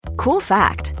Cool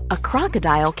fact, a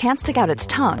crocodile can't stick out its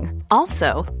tongue.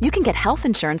 Also, you can get health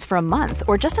insurance for a month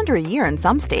or just under a year in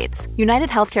some states. United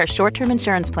Healthcare short-term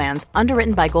insurance plans,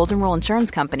 underwritten by Golden Rule Insurance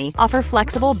Company, offer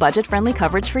flexible, budget-friendly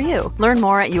coverage for you. Learn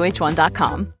more at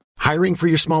uh1.com. Hiring for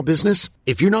your small business?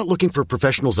 If you're not looking for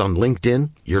professionals on LinkedIn,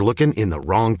 you're looking in the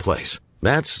wrong place.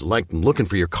 That's like looking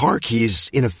for your car keys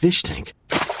in a fish tank.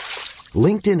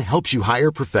 LinkedIn helps you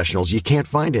hire professionals you can't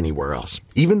find anywhere else,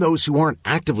 even those who aren't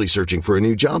actively searching for a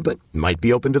new job but might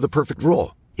be open to the perfect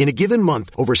role. In a given month,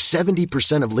 over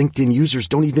 70% of LinkedIn users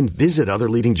don't even visit other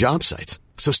leading job sites.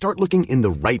 So start looking in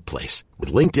the right place.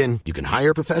 With LinkedIn, you can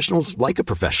hire professionals like a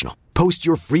professional. Post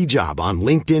your free job on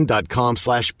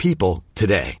linkedin.com/people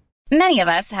today. Many of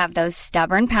us have those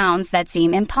stubborn pounds that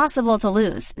seem impossible to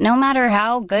lose, no matter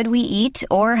how good we eat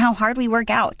or how hard we work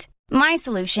out. My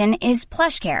solution is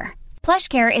PlushCare.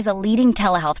 PlushCare is a leading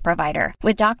telehealth provider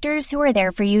with doctors who are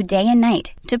there for you day and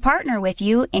night to partner with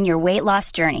you in your weight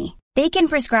loss journey. They can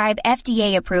prescribe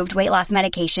FDA-approved weight loss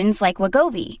medications like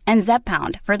Wegovy and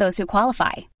Zepbound for those who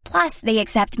qualify. Plus, they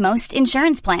accept most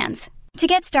insurance plans. To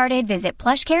get started, visit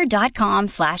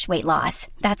plushcare.com/weightloss.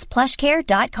 That's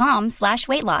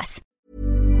plushcare.com/weightloss.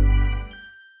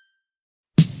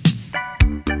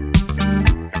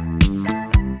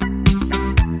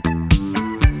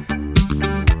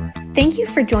 Thank you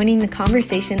for joining the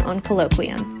conversation on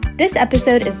Colloquium. This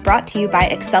episode is brought to you by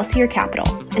Excelsior Capital,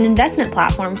 an investment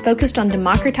platform focused on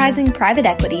democratizing private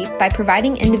equity by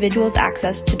providing individuals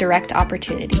access to direct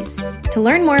opportunities. To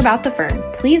learn more about the firm,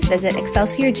 please visit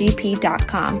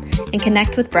excelsiorgp.com and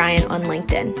connect with Brian on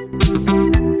LinkedIn.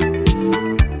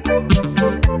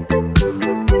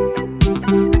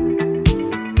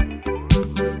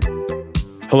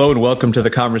 Hello and welcome to the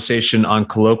conversation on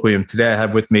Colloquium. Today I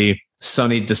have with me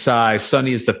Sunny Desai.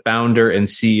 Sunny is the founder and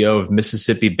CEO of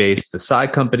Mississippi-based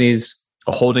Desai Companies,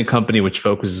 a holding company which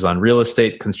focuses on real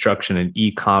estate, construction, and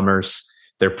e-commerce.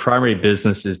 Their primary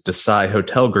business is Desai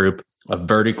Hotel Group, a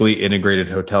vertically integrated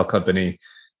hotel company.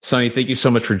 Sunny, thank you so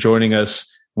much for joining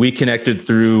us. We connected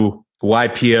through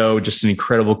YPO, just an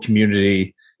incredible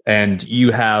community, and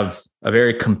you have a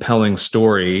very compelling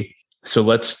story. So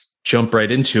let's jump right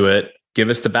into it.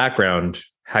 Give us the background,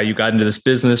 how you got into this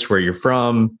business, where you're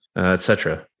from,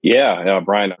 etc. Yeah,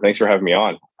 Brian, thanks for having me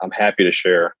on. I'm happy to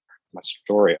share my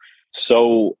story.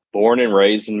 So, born and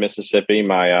raised in Mississippi,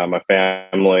 my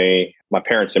family, my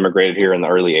parents immigrated here in the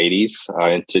early '80s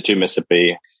to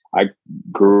Mississippi. I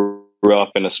grew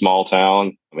up in a small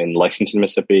town in Lexington,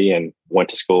 Mississippi, and went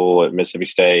to school at Mississippi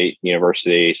State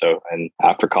University. And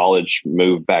after college,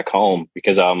 moved back home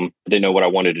because I didn't know what I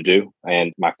wanted to do,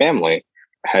 and my family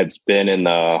had been in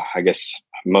the,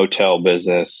 motel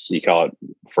business, you call it,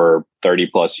 for 30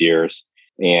 plus years,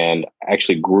 and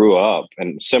actually grew up,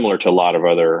 and similar to a lot of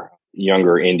other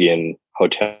younger Indian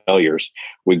hoteliers,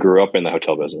 we grew up in the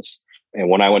hotel business. And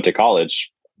when I went to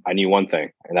college, I knew one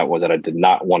thing, and that was that I did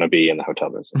not want to be in the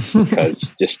hotel business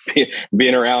because just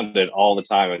being around it all the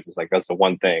time, it's just like, that's the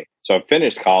one thing. So I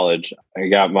finished college, I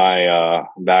got my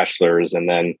bachelor's, and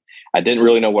then I didn't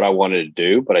really know what I wanted to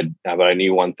do, but I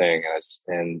knew one thing,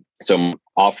 and so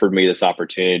offered me this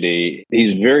opportunity.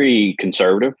 He's very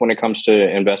conservative when it comes to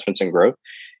investments and growth.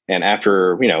 And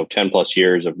after 10 plus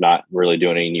years of not really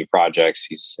doing any new projects,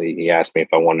 he asked me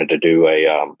if I wanted to do a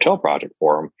hotel project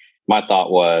for him. My thought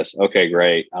was, okay,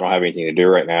 great. I don't have anything to do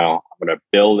right now. I'm going to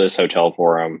build this hotel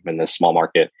for him in this small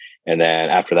market, and then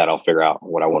after that, I'll figure out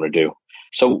what I want to do.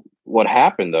 So what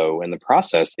happened, though, in the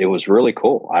process, it was really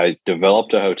cool. I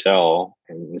developed a hotel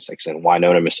in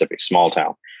Winona, Mississippi, small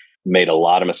town. Made a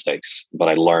lot of mistakes, but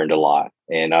I learned a lot.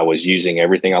 And I was using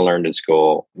everything I learned in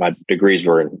school. My degrees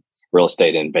were in real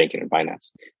estate and banking and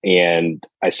finance. And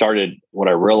what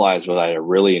I realized was I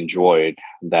really enjoyed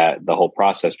the whole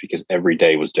process because every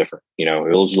day was different. It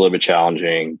was a little bit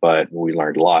challenging, but we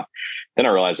learned a lot. Then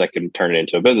I realized I could turn it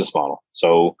into a business model.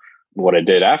 So what I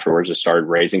did afterwards is started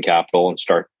raising capital and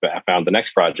I found the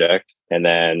next project, and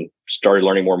then started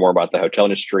learning more and more about the hotel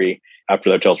industry. After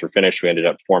the hotels were finished, we ended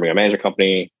up forming a management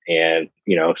company. And,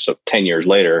 so 10 years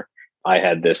later, I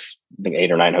had this,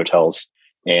 8 or 9 hotels,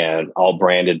 and all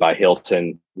branded by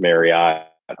Hilton, Marriott,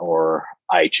 or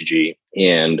IHG.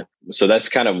 And so that's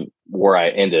kind of where I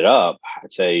ended up,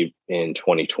 I'd say, in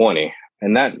 2020.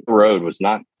 And that road was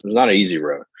not an easy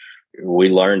road. We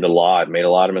learned a lot, made a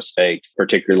lot of mistakes,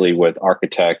 particularly with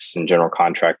architects and general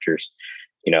contractors.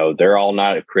 They're all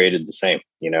not created the same,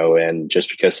 and just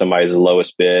because somebody's the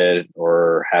lowest bid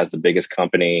or has the biggest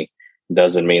company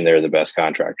doesn't mean they're the best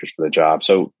contractors for the job.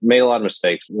 So made a lot of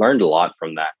mistakes, learned a lot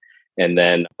from that. And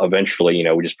then eventually,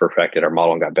 we just perfected our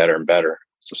model and got better and better.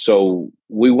 So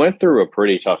we went through a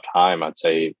pretty tough time, I'd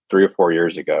say 3 or 4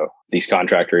 years ago. These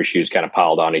contractor issues kind of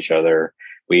piled on each other.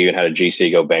 We even had a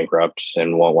GC go bankrupt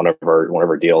in one of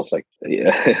our deals. Like,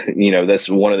 that's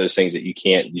one of those things that you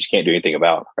just can't do anything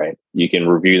about, right? You can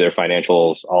review their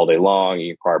financials all day long,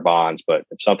 you acquire bonds, but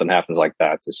if something happens like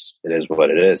that, it is what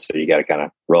it is. So you got to kind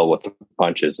of roll with the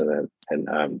punches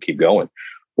and keep going.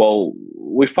 Well,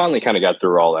 we finally kind of got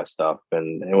through all that stuff,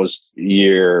 and it was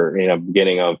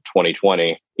beginning of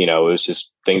 2020. It was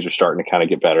just things were starting to kind of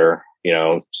get better.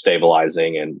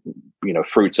 Stabilizing, and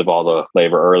fruits of all the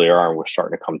labor earlier on were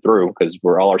starting to come through because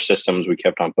all our systems we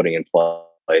kept on putting in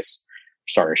place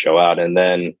starting to show out. And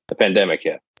then the pandemic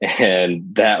hit, and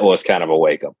that was kind of a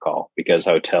wake up call because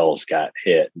hotels got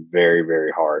hit very,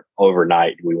 very hard.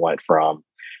 Overnight, we went from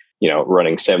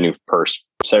running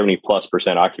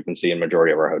 70+% occupancy in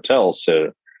majority of our hotels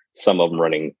to some of them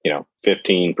running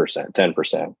 15%,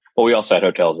 10%. But we also had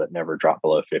hotels that never dropped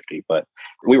below 50. But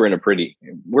we were in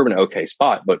an okay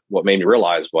spot. But what made me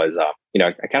realize was, I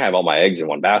kind of have all my eggs in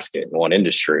one basket in one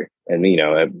industry. And,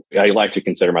 I like to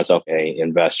consider myself an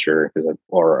investor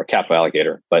or a capital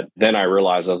allocator. But then I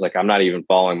realized I was like, I'm not even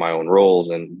following my own rules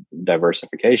and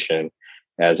diversification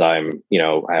as I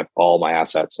have all my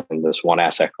assets in this one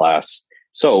asset class.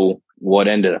 So what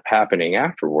ended up happening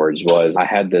afterwards was I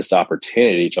had this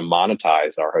opportunity to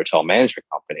monetize our hotel management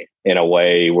company in a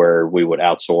way where we would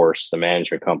outsource the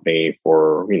management company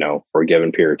for a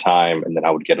given period of time. And then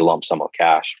I would get a lump sum of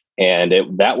cash. And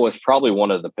that was probably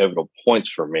one of the pivotal points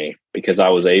for me because I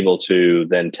was able to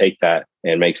then take that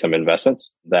and make some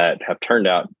investments that have turned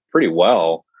out pretty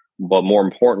well. But more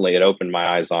importantly, it opened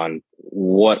my eyes on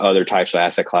what other types of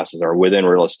asset classes are within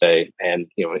real estate and,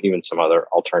 even some other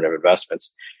alternative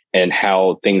investments and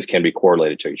how things can be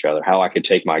correlated to each other, how I could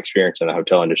take my experience in the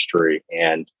hotel industry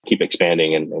and keep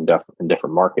expanding in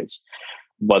different markets.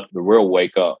 But the real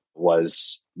wake up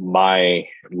was my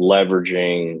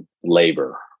leveraging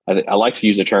labor. I like to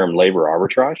use the term labor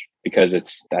arbitrage because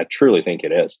I truly think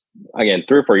it is. Again,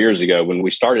 3 or 4 years ago, when we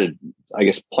started,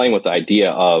 playing with the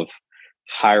idea of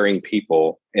hiring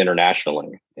people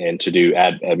internationally and to do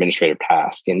administrative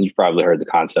tasks. And you've probably heard the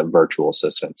concept of virtual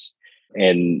assistants.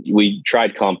 And we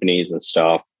tried companies and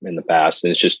stuff in the past,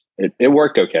 and it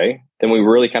worked okay. Then we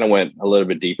really kind of went a little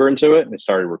bit deeper into it and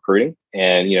started recruiting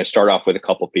and, start off with a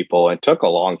couple of people. It took a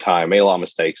long time, made a lot of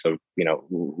mistakes of,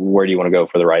 where do you want to go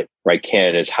for the right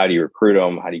candidates? How do you recruit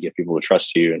them? How do you get people to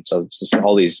trust you? And so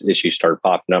all these issues started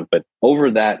popping up. But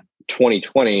over that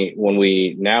 2020,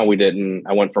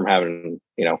 I went from having,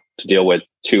 to deal with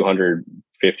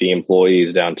 250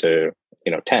 employees down to,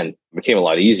 10. It became a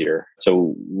lot easier.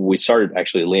 So we started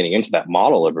actually leaning into that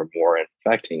model a little bit more and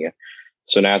affecting it.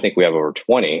 So now I think we have over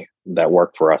 20 that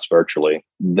work for us virtually.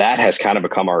 That has kind of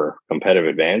become our competitive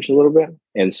advantage a little bit.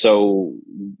 And so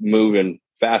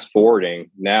fast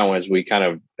forwarding now as we kind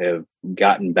of have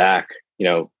gotten back,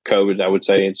 COVID, I would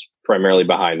say it's primarily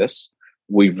behind us.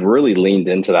 We've really leaned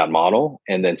into that model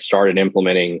and then started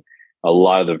implementing a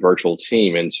lot of the virtual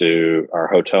team into our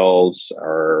hotels.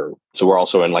 So we're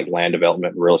also in like land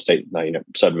development, real estate,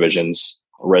 subdivisions,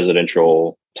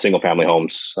 residential, single family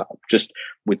homes.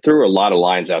 We threw a lot of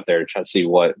lines out there to try to see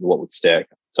what would stick.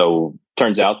 So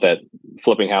turns out that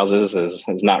flipping houses is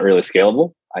not really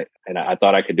scalable. I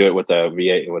thought I could do it with the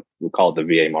VA, what we call it the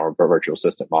VA model, virtual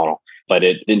assistant model, but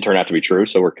it didn't turn out to be true.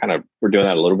 So we're doing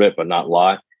that a little bit, but not a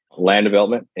lot. Land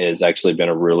development has actually been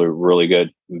a really, really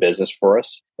good business for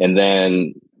us. And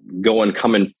then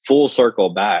coming full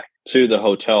circle back to the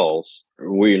hotels,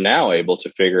 we're now able to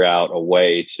figure out a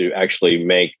way to actually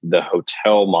make the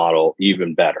hotel model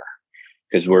even better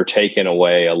because we're taking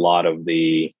away a lot of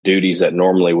the duties that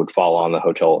normally would fall on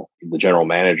the general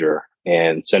manager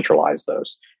and centralize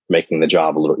those, making the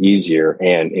job a little easier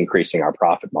and increasing our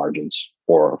profit margins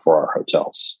for our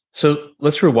hotels. So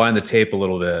let's rewind the tape a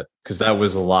little bit because that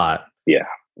was a lot. Yeah.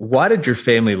 Why did your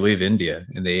family leave India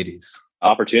in the 80s?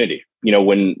 Opportunity.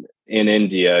 When in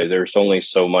India, there's only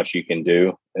so much you can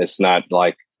do. It's not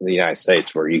like the United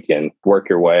States where you can work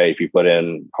your way. If you put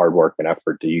in hard work and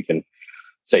effort, you can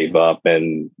save up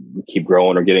and keep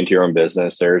growing or get into your own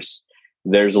business.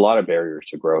 There's a lot of barriers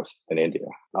to growth in India.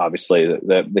 Obviously,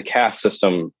 the caste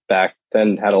system back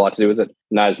then had a lot to do with it.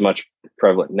 Not as much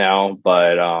prevalent now,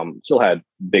 but still had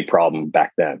big problem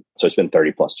back then. So it's been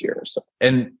 30 plus years. So.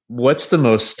 And what's the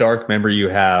most stark memory you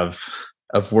have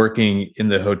of working in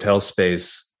the hotel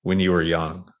space when you were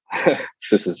young?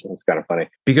 It's kind of funny.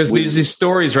 Because there's these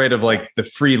stories, right, of like the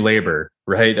free labor,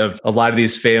 right, of a lot of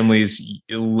these families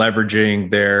leveraging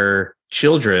their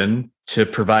children to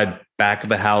provide back of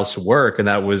the house work. And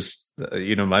that was,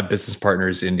 my business partner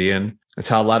is Indian. It's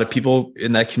how a lot of people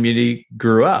in that community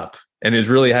grew up. And it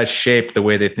really has shaped the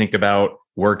way they think about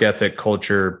work ethic,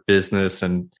 culture, business,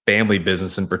 and family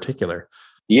business in particular.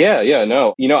 Yeah,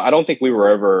 no. I don't think we were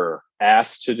ever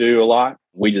asked to do a lot.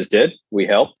 We just did. We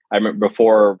helped. I remember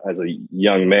before, as a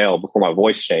young male, before my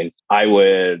voice changed, I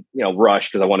would, rush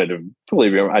because I wanted to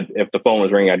believe if the phone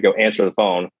was ringing, I'd go answer the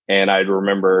phone. And I'd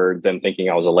remember them thinking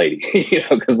I was a lady,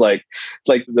 because like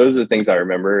those are the things I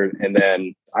remembered. And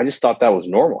then I just thought that was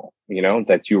normal,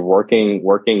 that you're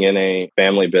working in a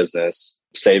family business,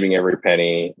 saving every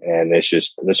penny. And it's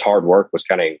just, this hard work was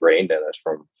kind of ingrained in us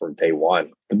from day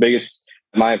one.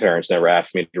 My parents never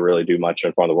asked me to really do much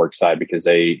on the work side because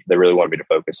they really wanted me to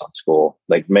focus on school.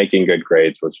 Like making good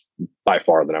grades was by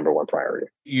far the number one priority.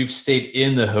 You've stayed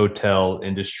in the hotel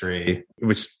industry,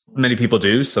 which many people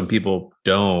do. Some people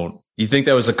don't. Do you think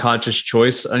that was a conscious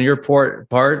choice on your part?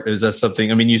 Is that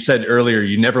something, you said earlier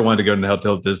you never wanted to go into the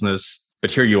hotel business,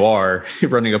 but here you are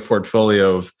running a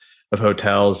portfolio of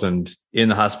hotels and in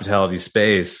the hospitality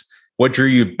space. What drew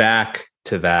you back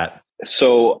to that?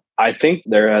 So I think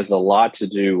there has a lot to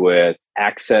do with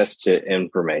access to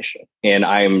information. And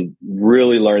I'm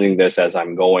really learning this as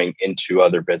I'm going into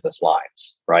other business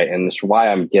lines, right? And this is why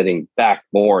I'm getting back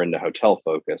more into hotel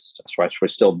focus. That's why it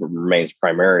still remains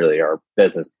primarily our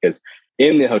business, because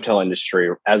in the hotel industry,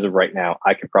 as of right now,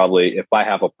 I could probably, if I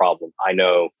have a problem, I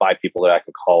know 5 people that I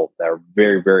can call that are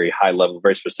very, very high level,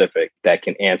 very specific, that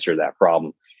can answer that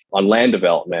problem. On land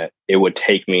development, it would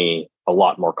take me a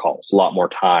lot more calls, a lot more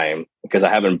time, because I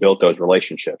haven't built those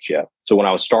relationships yet. So when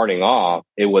I was starting off,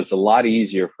 it was a lot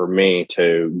easier for me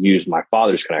to use my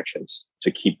father's connections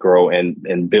to keep growing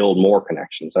and build more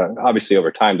connections. Obviously,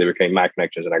 over time, they became my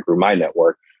connections and I grew my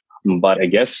network. But I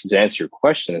guess to answer your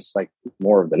question, it's like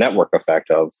more of the network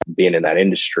effect of being in that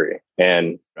industry.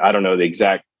 And I don't know the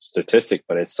exact statistic,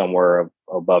 but it's somewhere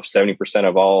above 70%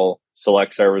 of all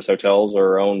select service hotels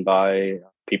are owned by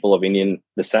people of Indian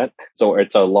descent. So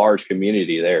it's a large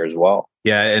community there as well.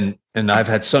 Yeah. And I've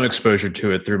had some exposure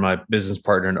to it through my business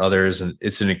partner and others. And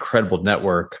it's an incredible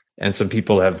network. And some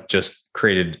people have just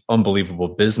created unbelievable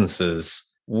businesses.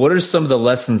 What are some of the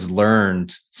lessons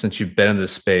learned since you've been in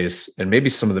this space, and maybe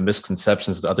some of the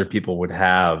misconceptions that other people would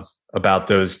have about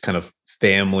those kind of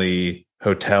family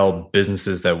hotel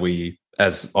businesses that we,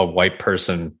 as a white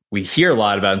person, we hear a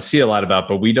lot about and see a lot about,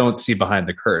 but we don't see behind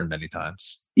the curtain many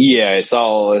times? Yeah, it's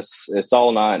all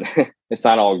not it's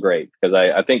not all great, because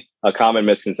I think a common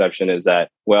misconception is that,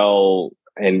 well,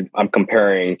 and I'm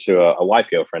comparing to a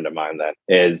YPO friend of mine that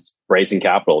is raising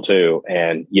capital too.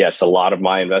 And yes, a lot of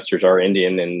my investors are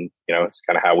Indian, and it's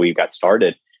kind of how we got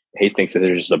started. He thinks that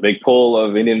there's just a big pool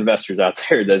of Indian investors out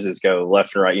there that just go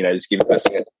left and right, just keep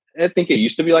investing. I think it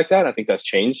used to be like that. I think that's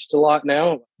changed a lot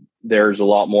now. There's a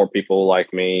lot more people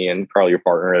like me and probably your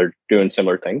partner are doing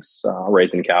similar things,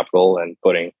 raising capital and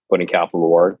putting capital to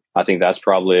work. I think that's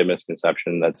probably a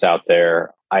misconception that's out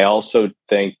there. I also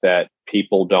think that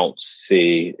people don't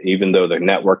see, even though the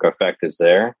network effect is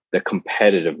there, the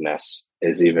competitiveness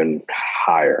is even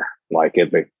higher.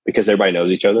 Because everybody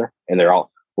knows each other and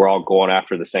we're all going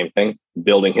after the same thing,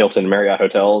 building Hilton and Marriott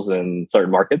hotels in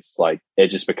certain markets. It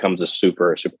just becomes a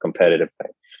super, super competitive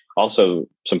thing. Also,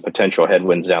 some potential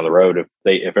headwinds down the road.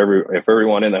 If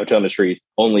everyone in the hotel industry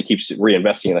only keeps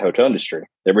reinvesting in the hotel industry,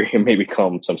 there may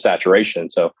become some saturation.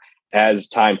 So as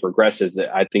time progresses,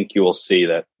 I think you will see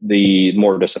that the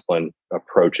more disciplined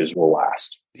approaches will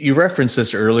last. You referenced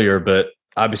this earlier, but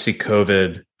obviously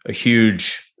COVID, a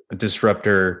huge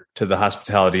disruptor to the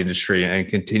hospitality industry, and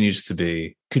continues to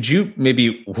be. Could you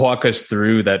maybe walk us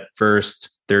through that first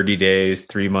 30 days,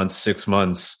 3 months, 6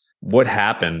 months? What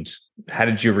happened? How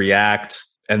did you react?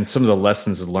 And some of the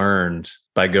lessons learned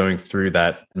by going through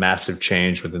that massive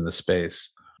change within the space.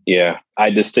 Yeah, I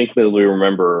distinctly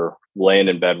remember laying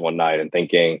in bed one night and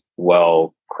thinking,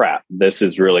 well, crap, this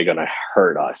is really going to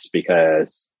hurt us,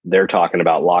 because they're talking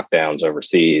about lockdowns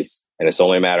overseas and it's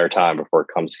only a matter of time before it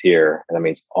comes here. And that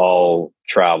means all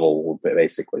travel will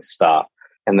basically stop.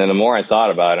 And then the more I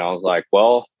thought about it, I was like,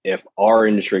 well, if our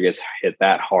industry gets hit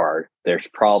that hard, there's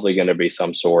probably going to be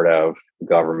some sort of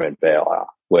government bailout,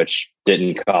 which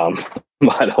didn't come,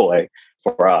 by the way,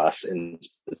 for us and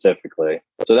specifically.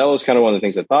 So that was kind of one of the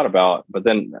things I thought about. But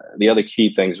then the other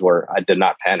key things were I did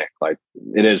not panic.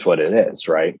 It is what it is,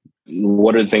 right?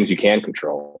 What are the things you can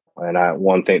control? And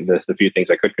the few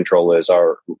things I could control is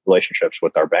our relationships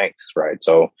with our banks, right?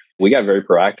 So we got very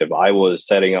proactive. I was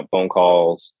setting up phone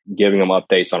calls, giving them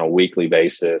updates on a weekly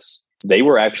basis, they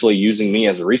were actually using me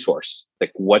as a resource,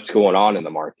 like what's going on in the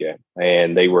market.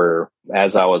 And they were,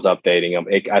 as I was updating them,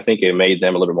 I think it made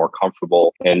them a little bit more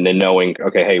comfortable. And then knowing,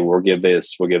 okay, hey, we'll give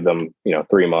them,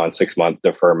 3 months, 6 month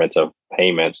deferment of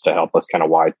payments to help us kind of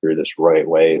ride through this right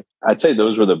wave. I'd say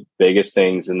those were the biggest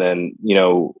things. And then,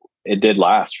 it did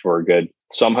last for a good,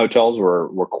 some hotels were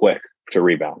quick to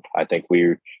rebound. I think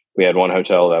we had one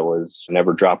hotel that was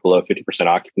never dropped below 50%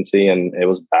 occupancy, and it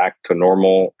was back to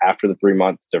normal after the 3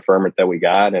 month deferment that we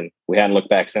got. And we hadn't looked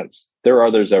back since. There are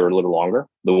others that were a little longer.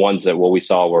 The ones that what we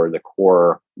saw were the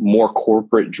core, more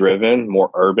corporate driven, more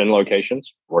urban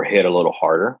locations were hit a little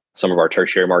harder. Some of our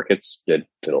tertiary markets did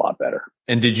a lot better.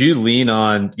 And did you lean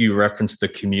on, you referenced the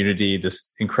community,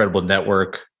 this incredible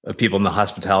network of people in the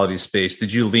hospitality space.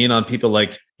 Did you lean on people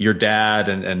like your dad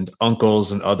and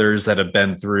uncles and others that have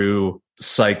been through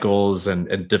cycles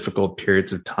and difficult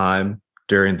periods of time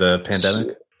during the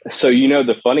pandemic? So,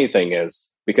 the funny thing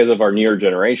is, because of our newer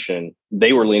generation,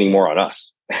 they were leaning more on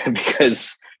us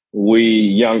because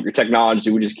younger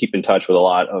technology, we just keep in touch with a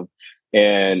lot of.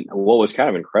 And what was kind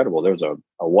of incredible, there was a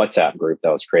WhatsApp group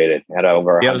that was created at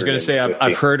over. Yeah, I was going to say,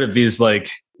 I've heard of these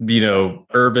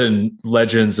urban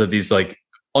legends of these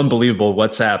unbelievable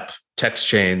WhatsApp text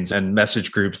chains and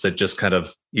message groups that just kind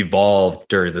of evolved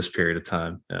during this period of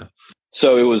time. Yeah.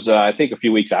 So it was, I think, a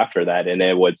few weeks after that, and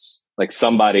it was like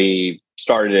somebody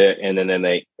started it, and then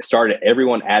they started.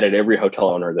 Everyone added every hotel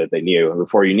owner that they knew, and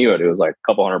before you knew it, it was like a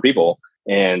couple hundred people,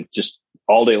 and just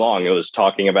all day long, it was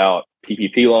talking about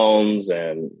PPP loans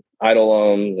and EIDL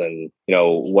loans, and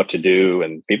what to do,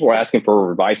 and people were asking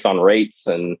for advice on rates,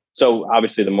 and so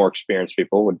obviously the more experienced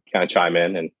people would kind of chime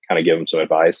in and kind of give them some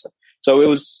advice. So it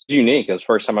was unique. It was the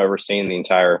first time I've ever seen the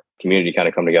entire community kind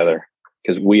of come together,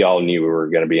 because we all knew we were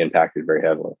going to be impacted very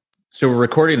heavily. So we're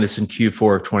recording this in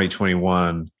Q4 of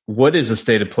 2021. What is the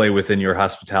state of play within your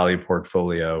hospitality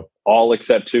portfolio? All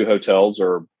except 2 hotels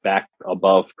are back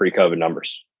above pre-COVID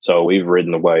numbers. So we've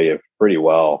ridden the wave pretty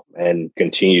well and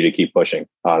continue to keep pushing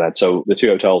on that. So the 2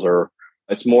 hotels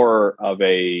it's more of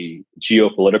a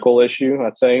geopolitical issue,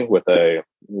 I'd say, with a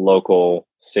local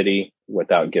city,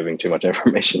 without giving too much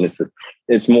information.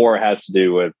 It's more has to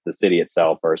do with the city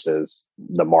itself versus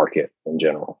the market in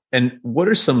general. And what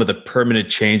are some of the permanent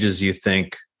changes you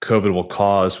think COVID will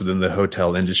cause within the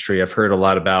hotel industry? I've heard a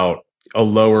lot about a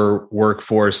lower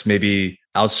workforce, maybe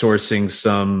outsourcing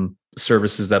some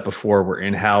services that before were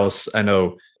in-house. I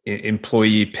know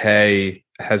employee pay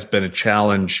has been a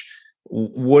challenge.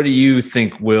 What do you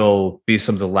think will be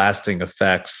some of the lasting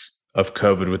effects of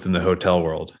COVID within the hotel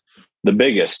world? The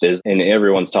biggest is, and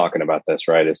everyone's talking about this,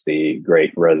 right? It's the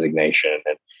Great Resignation.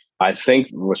 And I think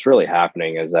what's really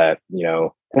happening is that,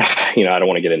 I don't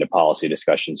want to get into policy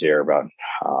discussions here about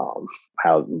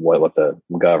what the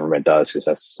government does, because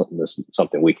that's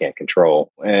something we can't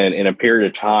control. And in a period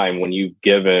of time when you've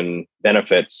given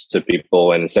benefits to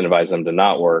people and incentivize them to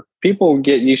not work, people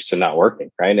get used to not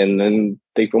working, right? And then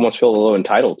they almost feel a little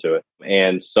entitled to it.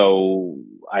 And so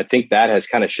I think that has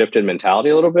kind of shifted mentality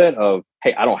a little bit of,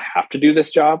 hey, I don't have to do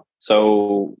this job,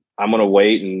 so I'm going to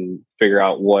wait and figure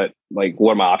out what my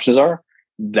options are.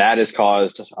 That has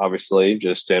caused, obviously,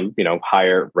 just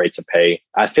higher rates of pay.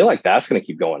 I feel like that's going to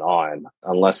keep going on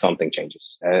unless something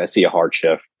changes. I see a hard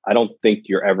shift. I don't think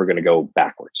you're ever going to go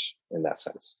backwards in that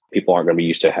sense. People aren't going to be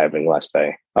used to having less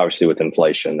pay. Obviously, with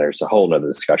inflation, there's a whole nother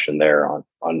discussion there on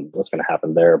what's going to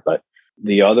happen there. But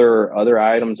the other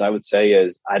items I would say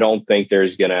is, I don't think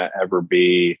there's going to ever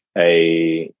be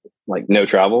no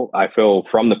travel. I feel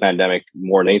from the pandemic,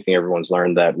 more than anything, everyone's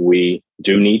learned that we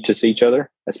do need to see each other.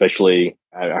 Especially,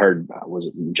 I heard, was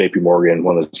JP Morgan,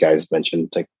 one of those guys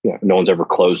mentioned, no one's ever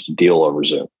closed a deal over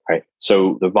Zoom, right?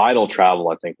 So the vital travel,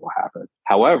 I think, will happen.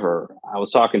 However, I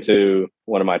was talking to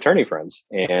one of my attorney friends,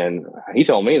 and he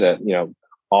told me that,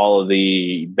 all of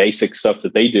the basic stuff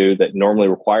that they do that normally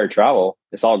require travel,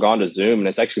 it's all gone to Zoom, and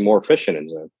it's actually more efficient in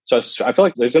Zoom. So I feel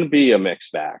like there's going to be a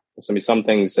mixed bag. There's going to be some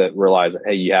things that realize that,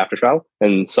 hey, you have to travel.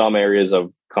 And some areas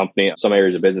of company, some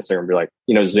areas of business, they're going to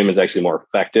be like, Zoom is actually more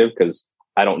effective because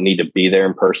I don't need to be there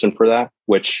in person for that,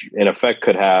 which in effect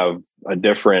could have a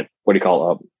different,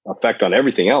 effect on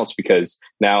everything else, because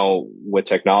now with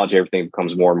technology, everything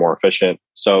becomes more and more efficient.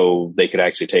 So they could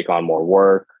actually take on more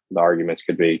work. The arguments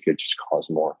could just cause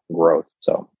more growth.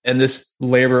 And this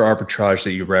labor arbitrage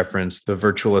that you referenced, the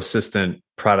virtual assistant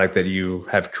product that you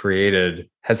have created,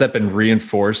 has that been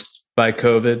reinforced by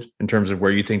COVID in terms of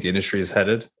where you think the industry is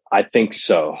headed? I think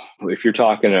so. If you're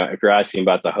asking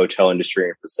about the hotel industry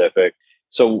in Pacific,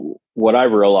 so what I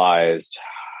realized,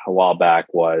 a while back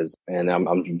was, and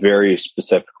I'm very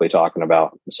specifically talking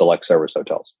about select service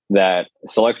hotels, that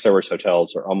select service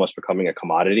hotels are almost becoming a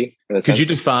commodity. Could you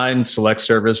define select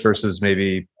service versus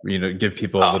maybe, give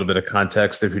people a little bit of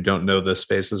context who don't know this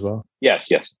space as well?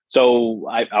 Yes. So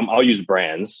I'll use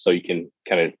brands so you can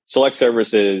kind of select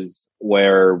services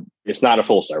where it's not a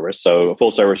full service. So a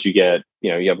full service, you get,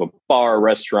 you have a bar,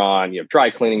 restaurant, you have dry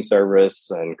cleaning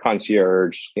service and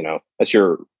concierge, that's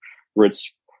your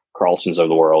Ritz Carltons of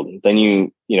the world. Then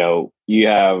you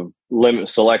have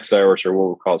select service, or what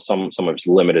we call some of its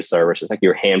limited services, like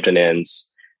your Hampton Inns,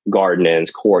 Garden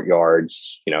Inns,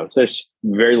 Courtyards. There's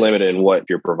very limited in what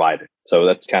you're provided. So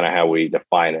that's kind of how we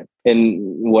define it. And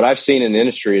what I've seen in the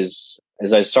industry is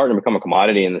it's starting to become a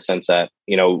commodity in the sense that,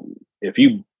 if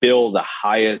you build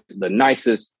the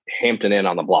nicest Hampton Inn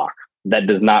on the block, that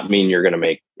does not mean you're going to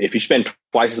make, if you spend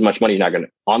twice as much money,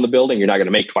 on the building, you're not going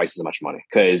to make twice as much money.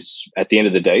 Because at the end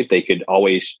of the day, they could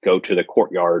always go to the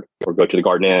Courtyard or go to the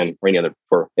Garden Inn or any other,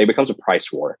 it becomes a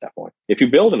price war at that point. If you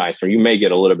build a nicer, you may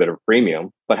get a little bit of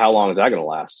premium, but how long is that going to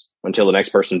last? Until the next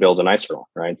person builds a nicer one,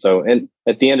 right? So, and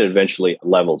at the end, it eventually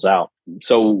levels out.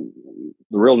 So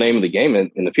the real name of the game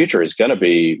in the future is going to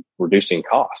be reducing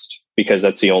cost, because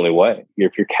that's the only way.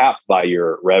 If you're capped by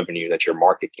your revenue that your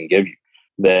market can give you,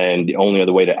 then the only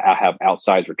other way to have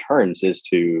outsized returns is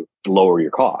to lower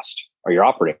your cost or your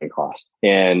operating cost.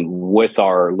 And with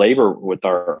our labor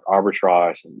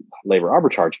arbitrage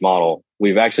model,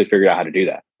 we've actually figured out how to do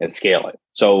that and scale it.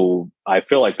 So I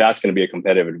feel like that's going to be a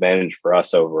competitive advantage for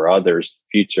us over others in the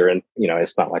future. And,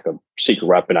 it's not like a secret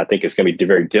weapon. I think it's going to be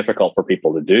very difficult for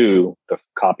people to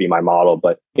copy my model.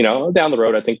 But, down the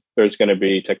road, I think there's going to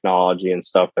be technology and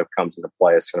stuff that comes into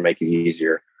play. It's going to make it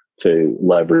easier to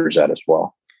leverage that as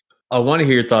well. I want to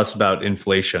hear your thoughts about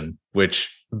inflation, which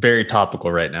very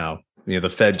topical right now. The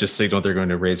Fed just signaled they're going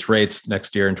to raise rates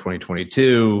next year in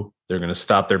 2022. They're going to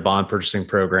stop their bond purchasing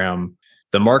program.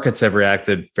 The markets have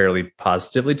reacted fairly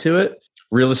positively to it.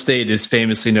 Real estate is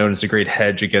famously known as a great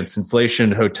hedge against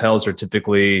inflation. Hotels are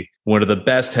typically one of the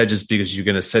best hedges because you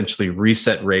can essentially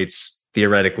reset rates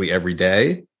theoretically every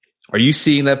day. Are you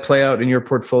seeing that play out in your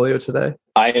portfolio today?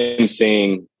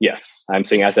 Yes. I'm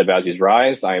seeing asset values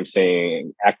rise. I am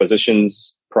seeing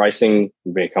acquisitions pricing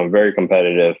become very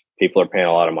competitive. People are paying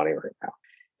a lot of money right now.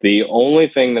 The only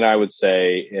thing that I would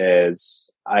say is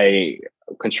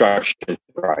construction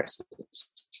prices.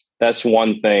 That's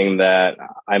one thing that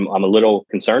I'm a little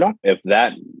concerned on. If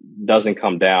that doesn't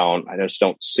come down, I just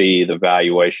don't see the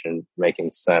valuation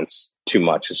making sense too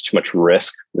much. It's too much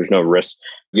risk. There's no risk.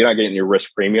 You're not getting your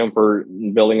risk premium for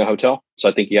building a hotel. So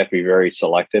I think you have to be very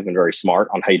selective and very smart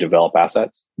on how you develop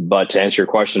assets. But to answer your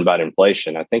question about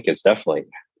inflation, I think it's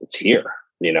here,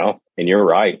 and you're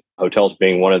right. Hotels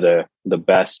being one of the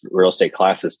best real estate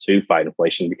classes to fight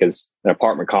inflation, because an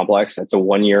apartment complex, it's a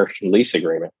 1-year lease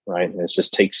agreement, right? And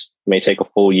it may take a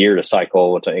full year to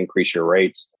cycle to increase your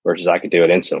rates, versus I could do it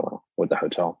instantly with the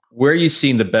hotel. Where are you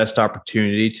seeing the best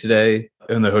opportunity today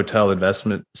in the hotel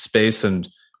investment space? And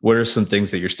what are some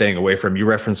things that you're staying away from? You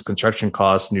referenced construction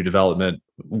costs, new development.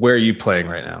 Where are you playing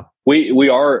right now? We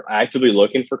are actively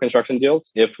looking for construction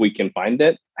deals if we can find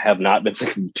it. I have not been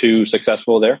too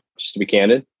successful there, just to be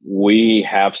candid. We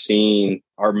have seen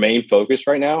our main focus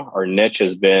right now, our niche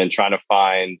has been trying to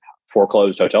find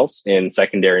foreclosed hotels in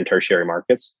secondary and tertiary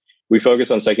markets. We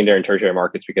focus on secondary and tertiary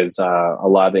markets because a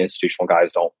lot of the institutional guys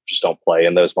don't play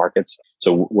in those markets.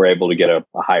 So we're able to get a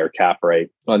higher cap rate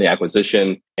on the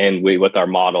acquisition. And with our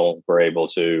model, we're able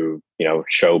to,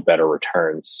 show better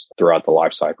returns throughout the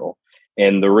life cycle.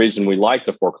 And the reason we like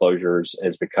the foreclosures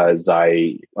is because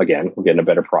we're getting a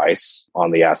better price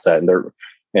on the asset.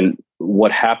 And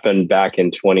what happened back in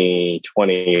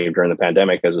 2020 during the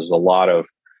pandemic is there's a lot of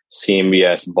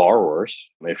CMBS borrowers.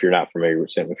 If you're not familiar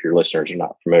with if your listeners are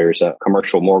not familiar, it's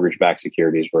commercial mortgage-backed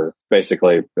securities where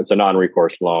basically it's a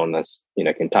non-recourse loan that's,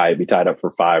 can be tied up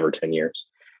for 5 or 10 years.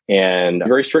 And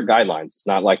very strict guidelines. It's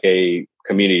not like a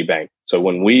community bank. So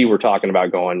when I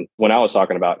was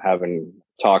talking about having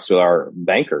talks with our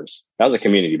bankers, that was a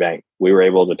community bank. We were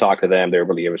able to talk to them. They were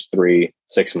able to give us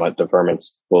 3-6-month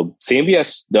deferments. Well,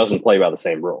 CMBS doesn't play by the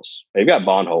same rules. They've got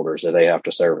bondholders that they have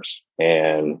to service,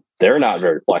 and they're not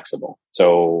very flexible.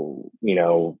 So,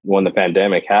 when the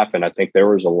pandemic happened, I think there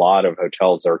was a lot of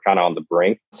hotels that were kind of on the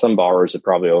brink. Some borrowers had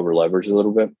probably over leveraged a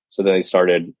little bit. So then they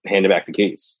started handing back the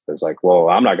keys. It was like, well,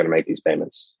 I'm not going to make these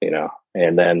payments,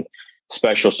 and then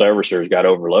special servicers got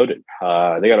overloaded.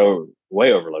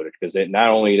 way overloaded because not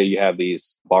only do you have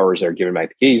these borrowers that are giving back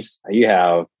the keys, you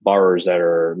have borrowers that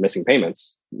are missing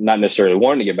payments, not necessarily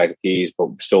wanting to give back the keys, but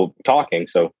still talking.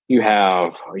 So you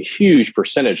have a huge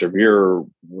percentage of your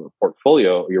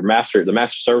portfolio, the master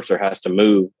servicer has to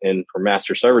move in from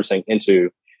master servicing into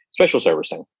special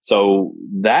servicing. So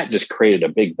that just created a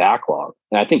big backlog.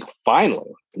 And I think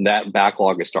finally that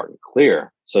backlog is starting to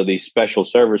clear. So these special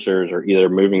servicers are either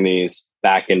moving these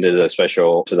back into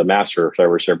the master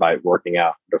servicer by working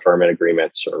out deferment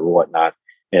agreements or whatnot.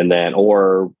 And then,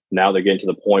 or now they're getting to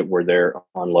the point where they're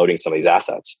unloading some of these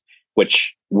assets,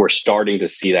 which we're starting to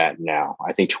see that now.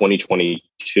 I think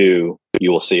 2022,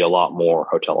 you will see a lot more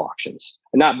hotel auctions.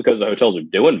 And not because the hotels are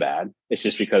doing bad. It's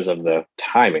just because of the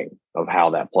timing of how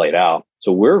that played out.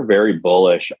 So we're very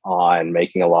bullish on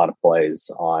making a lot of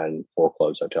plays on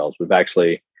foreclosed hotels. We've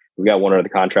got one under the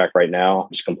contract right now,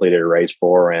 just completed a raise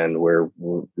for, and we're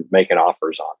making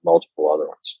offers on multiple other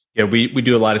ones. Yeah, we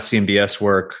do a lot of CMBS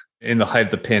work. In the height of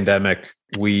the pandemic,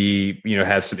 we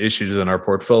had some issues in our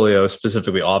portfolio,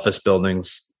 specifically office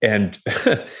buildings. And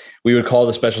we would call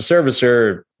the special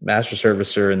servicer, master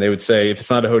servicer, and they would say, if it's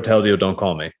not a hotel deal, don't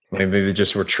call me. Maybe they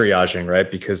just were triaging,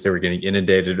 right? Because they were getting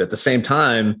inundated. At the same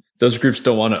time, those groups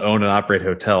don't want to own and operate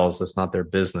hotels. That's not their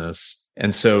business.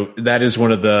 And so that is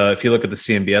one of if you look at the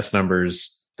CMBS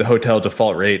numbers, the hotel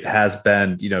default rate has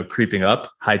been, creeping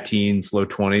up, high teens, low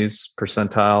 20s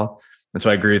percentile. And so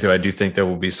I agree with you. I do think there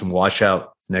will be some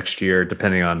washout next year,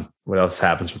 depending on what else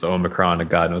happens with Omicron and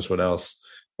God knows what else.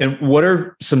 And what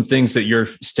are some things that you're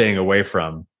staying away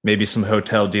from? Maybe some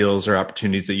hotel deals or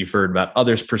opportunities that you've heard about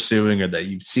others pursuing or that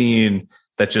you've seen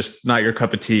that just not your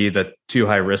cup of tea, that too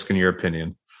high risk in your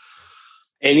opinion?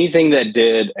 Anything that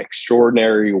did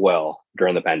extraordinarily well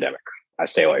during the pandemic, I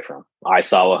stay away from. I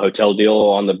saw a hotel deal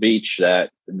on the beach that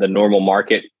the normal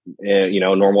market,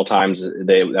 normal times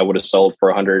that would have sold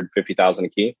for $150,000 a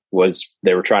key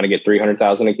they were trying to get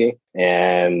 $300,000 a key.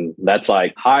 And that's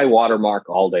like high watermark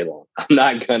all day long. I'm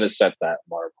not going to set that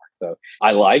watermark. So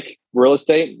I like real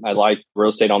estate. I like real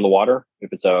estate on the water.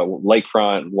 If it's a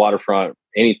lakefront, waterfront,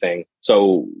 anything.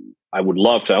 So I would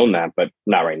love to own that, but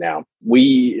not right now.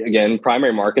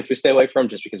 Primary markets we stay away from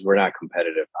just because we're not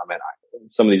competitive. I mean,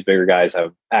 some of these bigger guys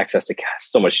have access to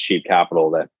so much cheap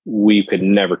capital that we could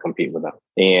never compete with them.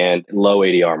 And low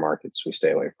ADR markets we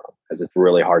stay away from because it's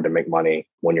really hard to make money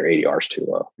when your ADR is too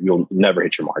low. You'll never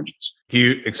hit your margins. Can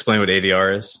you explain what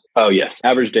ADR is? Oh, yes.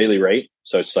 Average daily rate.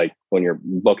 So it's like when you're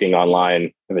booking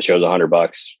online, if it shows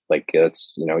 $100, like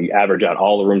it's, you average out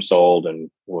all the rooms sold and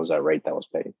what was that rate that was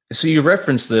paid? So you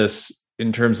referenced this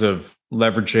in terms of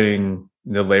leveraging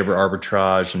the labor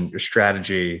arbitrage and your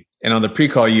strategy. And on the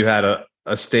pre-call, you had a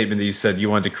statement that you said you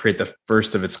wanted to create the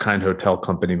first of its kind hotel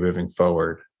company moving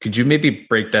forward. Could you maybe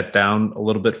break that down a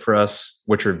little bit for us,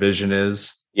 what your vision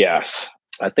is? Yes.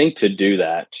 I think to do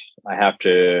that, I have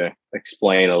to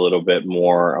explain a little bit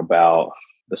more about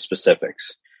the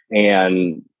specifics.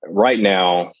 And right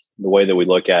now, the way that we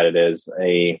look at it is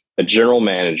a general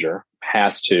manager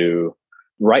has to,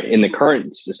 right in the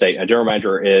current state, a general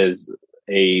manager is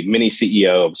a mini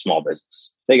CEO of a small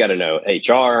business. They got to know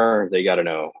HR, they got to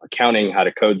know accounting, how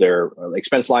to code their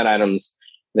expense line items.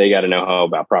 They got to know how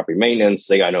about property maintenance.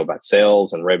 They got to know about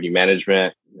sales and revenue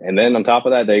management. And then on top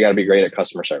of that, they got to be great at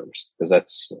customer service because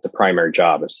that's the primary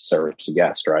job is to service a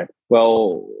guest, right?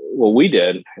 Well, what we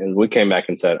did is we came back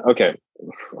and said, okay,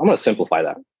 I'm going to simplify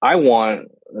that. I want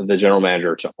the general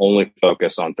manager to only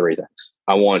focus on three things.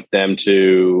 I want them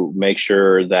to make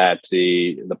sure that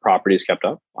the property is kept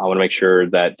up. I want to make sure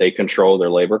that they control their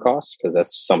labor costs because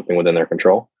that's something within their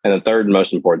control. And the third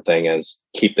most important thing is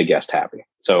keep the guest happy.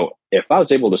 So if I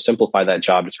was able to simplify that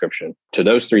job description to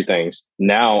those three things,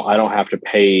 now I don't have to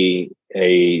pay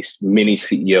a mini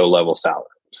CEO level salary,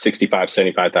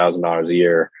 $65,000, $75,000 a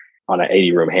year on an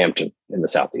 80-room Hampton in the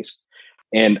Southeast.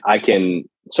 And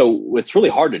so it's really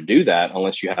hard to do that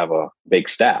unless you have a big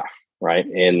staff, right?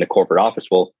 In the corporate office,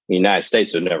 well, in the United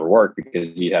States, it would never work because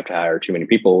you'd have to hire too many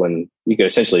people and you could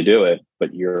essentially do it,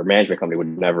 but your management company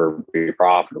would never be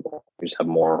profitable. You just have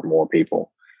more and more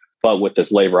people. But with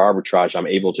this labor arbitrage, I'm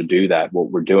able to do that. What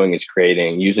we're doing is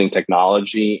using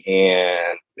technology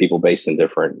and people based in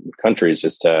different countries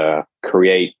is to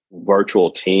create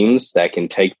virtual teams that can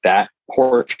take that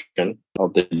portion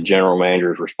of the general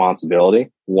manager's responsibility.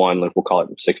 We'll call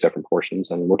it 6 different portions,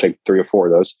 and we'll take 3 or 4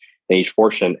 of those in each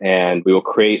portion, and we will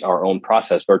create our own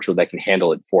process virtual that can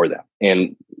handle it for them.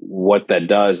 And what that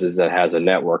does is that has a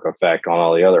network effect on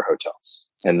all the other hotels.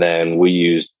 And then we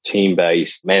use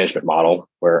team-based management model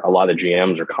where a lot of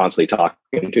GMs are constantly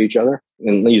talking to each other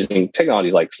and using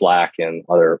technologies like Slack and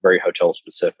other very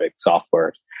hotel-specific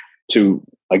software to,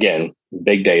 again,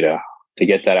 big data, to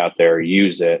get that out there,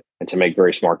 use it, and to make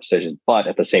very smart decisions. But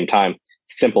at the same time,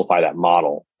 simplify that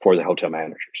model for the hotel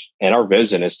managers. And our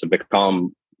vision is to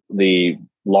become the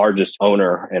largest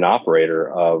owner and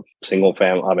operator of select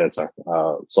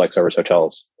service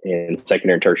hotels in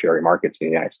secondary and tertiary markets in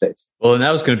the United States. Well, and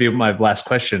that was going to be my last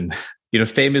question.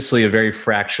 Famously a very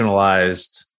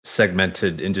fractionalized,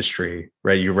 segmented industry,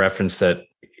 right? You referenced that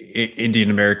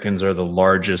Indian Americans are the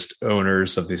largest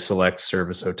owners of these select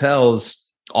service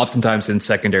hotels, oftentimes in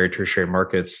secondary, tertiary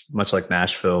markets, much like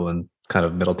Nashville and kind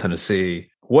of Middle Tennessee.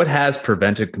 What has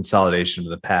prevented consolidation in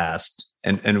the past?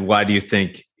 And why do you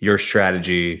think your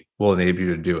strategy will enable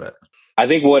you to do it? I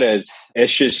think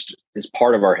it's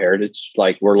part of our heritage.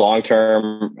 Like, we're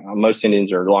long-term, most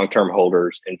Indians are long-term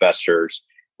holders, investors,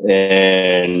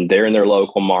 and they're in their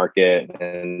local market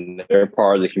and they're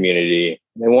part of the community.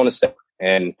 They want to stay.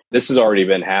 And this has already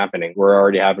been happening. We're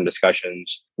already having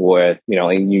discussions with,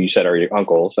 and you said our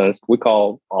uncles, and we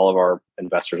call all of our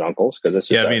investors uncles because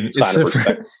this is a sign of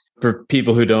respect. For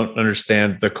people who don't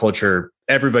understand the culture,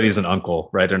 everybody's an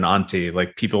uncle, right? An auntie,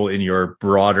 like people in your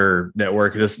broader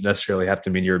network. It doesn't necessarily have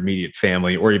to mean your immediate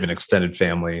family or even extended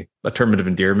family. A term of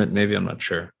endearment, maybe, I'm not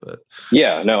sure. But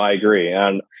yeah, no, I agree.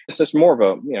 And it's just more of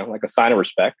a, like a sign of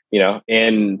respect,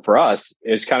 and for us,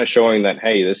 it's kind of showing that,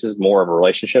 hey, this is more of a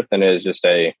relationship than it is just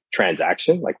a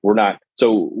transaction. Like, we're not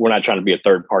trying to be a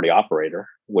third party operator,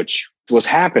 which what's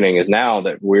happening is now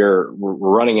that we're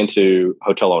running into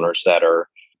hotel owners that are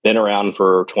been around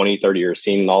for 20, 30 years,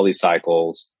 seen all these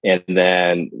cycles, and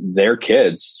then their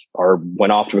kids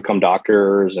went off to become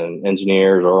doctors and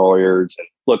engineers or lawyers. And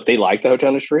look, they like the hotel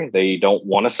industry. They don't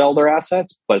want to sell their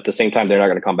assets, but at the same time, they're not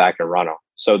going to come back and run them.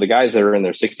 So the guys that are in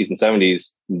their 60s and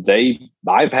 70s, they've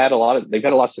had a lot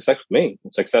of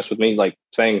success with me. Like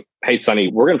saying, hey, Sonny,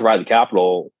 we're going to provide the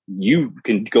capital. You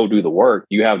can go do the work.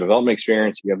 You have development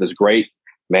experience. You have this great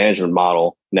management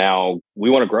model. Now we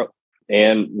want to grow.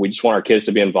 And we just want our kids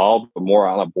to be involved, but more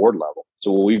on a board level.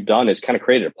 So what we've done is kind of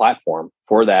created a platform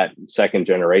for that second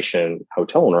generation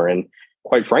hotel owner. And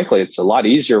quite frankly, it's a lot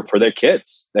easier for their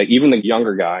kids. Like, even the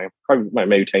younger guy, probably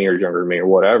maybe 10 years younger than me or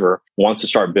whatever, wants to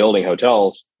start building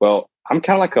hotels. Well, I'm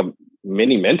kind of like a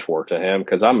mini mentor to him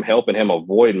because I'm helping him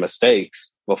avoid mistakes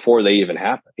before they even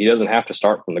happen. He doesn't have to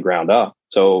start from the ground up.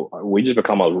 So we just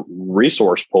become a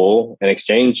resource pool. In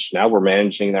exchange, now we're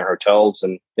managing their hotels,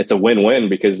 and it's a win-win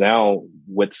because now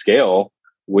with scale,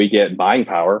 we get buying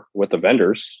power with the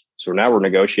vendors. So now we're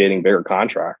negotiating bigger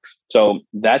contracts. So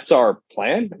that's our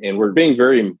plan. And we're being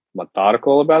very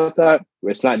methodical about that.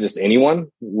 It's not just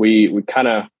anyone. We kind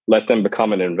of let them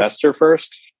become an investor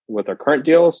first with our current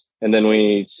deals. And then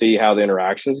we see how the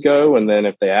interactions go. And then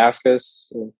if they ask us,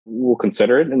 we'll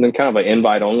consider it. And then kind of an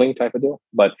invite only type of deal.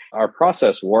 But our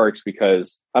process works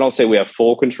because I don't say we have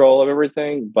full control of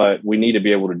everything, but we need to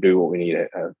be able to do what we need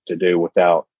to do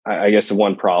without, I guess the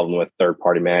one problem with third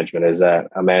party management is that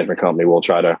a management company will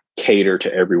try to cater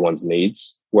to everyone's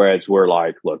needs. Whereas we're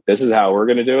like, look, this is how we're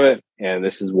going to do it. And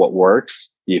this is what works.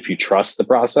 If you trust the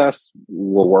process,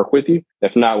 we'll work with you.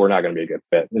 If not, we're not going to be a good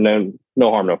fit. And then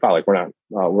no harm, no foul. Like, we're not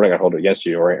going to hold it against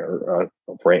you or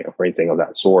for anything of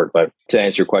that sort. But to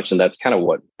answer your question, that's kind of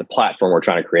what the platform we're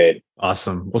trying to create.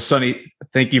 Awesome. Well, Sonny,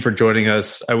 thank you for joining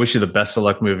us. I wish you the best of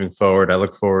luck moving forward. I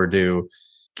look forward to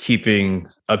keeping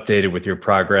updated with your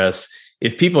progress.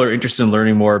 If people are interested in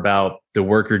learning more about the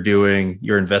work you're doing,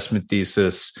 your investment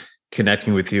thesis,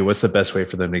 connecting with you, what's the best way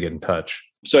for them to get in touch?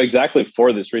 So exactly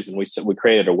for this reason, we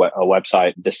created a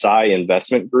website,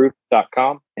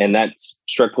 DesaiInvestmentGroup.com, and that's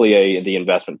strictly the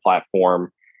investment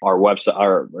platform. Our website,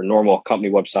 our normal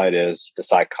company website is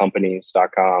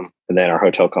DesaiCompanies.com, and then our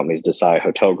hotel company is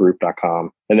DesaiHotelGroup.com.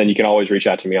 And then you can always reach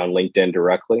out to me on LinkedIn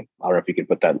directly. I don't know if you could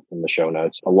put that in the show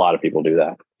notes. A lot of people do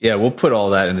that. Yeah, we'll put all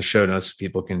that in the show notes so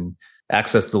people can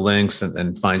access the links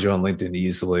and find you on LinkedIn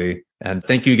easily. And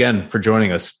thank you again for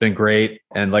joining us. It's been great.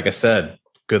 And like I said,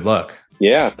 good luck.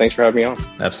 Yeah, thanks for having me on.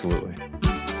 Absolutely.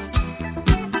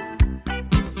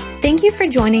 Thank you for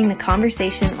joining the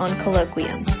conversation on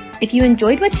Colloquium. If you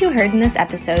enjoyed what you heard in this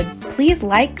episode, please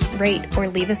like, rate, or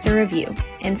leave us a review.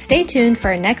 And stay tuned for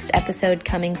our next episode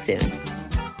coming soon.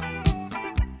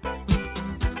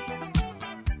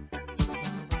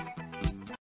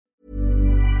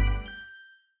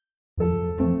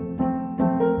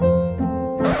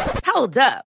 Hold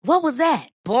up. What was that?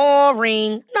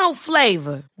 Boring. No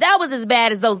flavor. That was as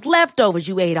bad as those leftovers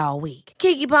you ate all week.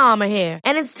 Keke Palmer here.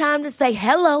 And it's time to say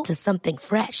hello to something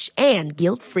fresh and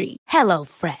guilt-free. Hello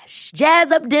Fresh.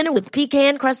 Jazz up dinner with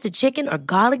pecan-crusted chicken or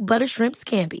garlic butter shrimp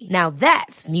scampi. Now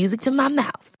that's music to my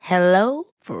mouth. Hello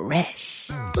Fresh.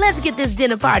 Let's get this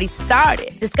dinner party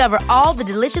started. Discover all the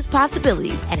delicious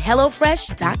possibilities at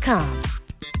HelloFresh.com.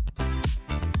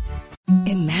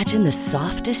 Imagine the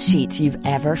softest sheets you've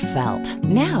ever felt.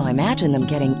 Now imagine them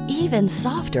getting even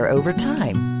softer over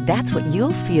time. That's what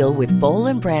you'll feel with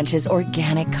Boll & Branch's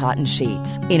organic cotton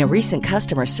sheets. In a recent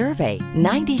customer survey,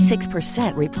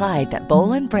 96% replied that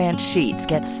Boll & Branch sheets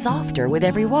get softer with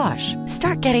every wash.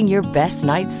 Start getting your best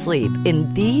night's sleep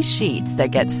in these sheets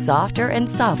that get softer and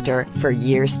softer for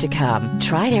years to come.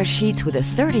 Try their sheets with a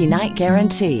 30-night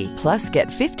guarantee. Plus, get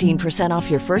 15% off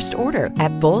your first order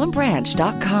at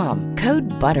bollandbranch.com.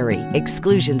 Code BUTTERY.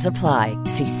 Exclusions apply.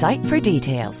 See site for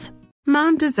details.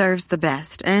 Mom deserves the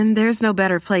best, and there's no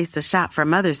better place to shop for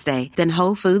Mother's Day than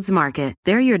Whole Foods Market.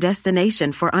 They're your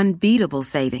destination for unbeatable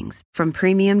savings, from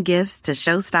premium gifts to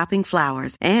show-stopping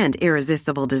flowers and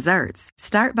irresistible desserts.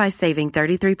 Start by saving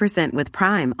 33% with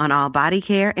Prime on all body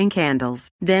care and candles.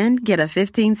 Then get a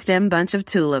 15-stem bunch of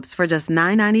tulips for just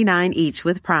 $9.99 each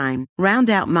with Prime. Round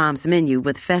out Mom's menu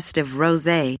with festive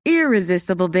rosé,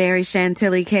 irresistible berry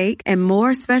chantilly cake, and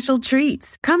more special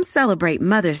treats. Come celebrate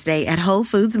Mother's Day at Whole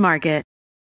Foods Market.